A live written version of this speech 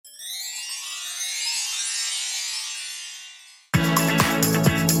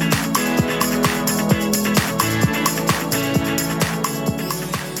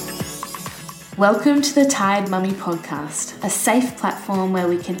Welcome to the Tired Mummy podcast, a safe platform where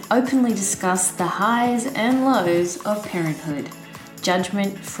we can openly discuss the highs and lows of parenthood,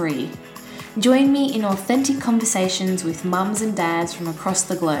 judgment-free. Join me in authentic conversations with mums and dads from across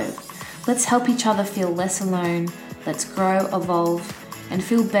the globe. Let's help each other feel less alone, let's grow, evolve, and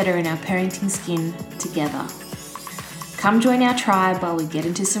feel better in our parenting skin together. Come join our tribe while we get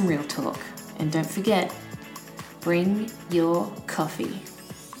into some real talk. And don't forget, bring your coffee.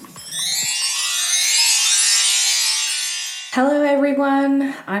 Hello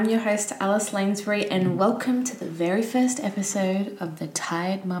everyone, I'm your host Alice Lanesbury and welcome to the very first episode of the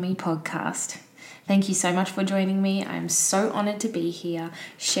Tired Mummy podcast. Thank you so much for joining me. I'm so honoured to be here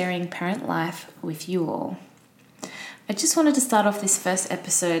sharing parent life with you all. I just wanted to start off this first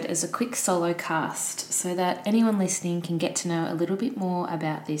episode as a quick solo cast so that anyone listening can get to know a little bit more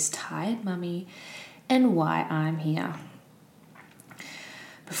about this tired mummy and why I'm here.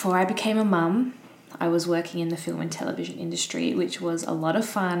 Before I became a mum, I was working in the film and television industry, which was a lot of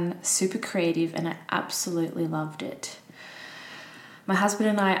fun, super creative, and I absolutely loved it. My husband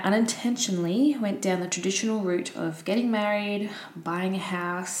and I unintentionally went down the traditional route of getting married, buying a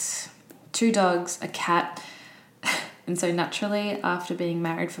house, 2 dogs, a cat, and so naturally, after being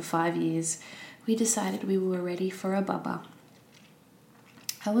married for 5 years, we decided we were ready for a bubba.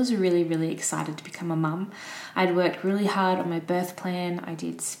 I was really excited to become a mum. I'd worked really hard on my birth plan. I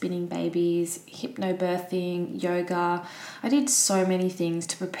did spinning babies, hypnobirthing, yoga. I did so many things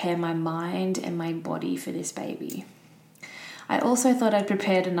to prepare my mind and my body for this baby. I also thought I'd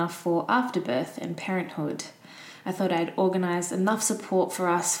prepared enough for afterbirth and parenthood. I thought I'd organised enough support for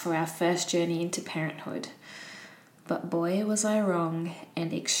us for our first journey into parenthood. But boy, was I wrong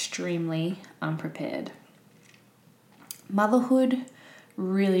and extremely unprepared. Motherhood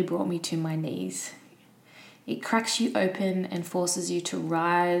really brought me to my knees. It cracks you open and forces you to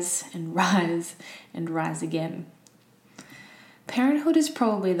rise and rise and rise again. Parenthood is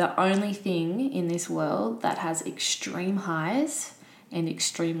probably the only thing in this world that has extreme highs and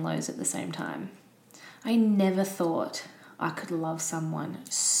extreme lows at the same time. I never thought I could love someone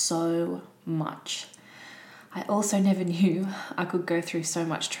so much. I also never knew I could go through so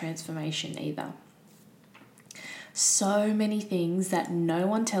much transformation either. So many things that no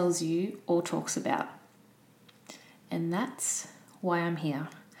one tells you or talks about. And that's why I'm here.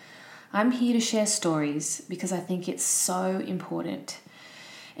 I'm here to share stories because I think it's so important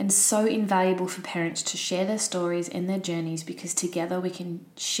and so invaluable for parents to share their stories and their journeys because together we can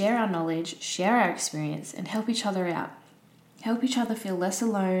share our knowledge, share our experience, and help each other out. Help each other feel less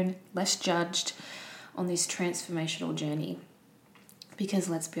alone, less judged on this transformational journey. Because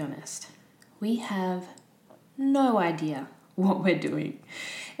let's be honest, we have no idea what we're doing.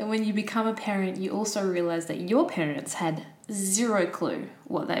 And when you become a parent, you also realize that your parents had zero clue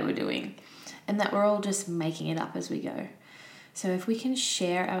what they were doing and that we're all just making it up as we go. So if we can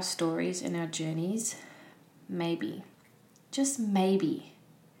share our stories and our journeys, maybe, just maybe,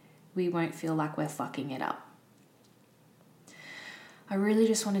 we won't feel like we're fucking it up. I really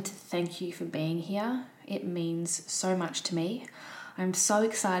just wanted to thank you for being here. It means so much to me. I'm so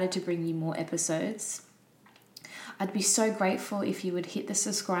excited to bring you more episodes. I'd be so grateful if you would hit the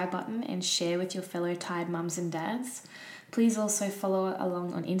subscribe button and share with your fellow tired mums and dads. Please also follow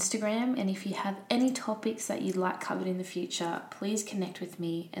along on Instagram, and if you have any topics that you'd like covered in the future, please connect with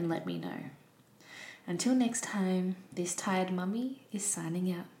me and let me know. Until next time, this tired mummy is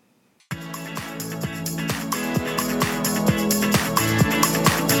signing out.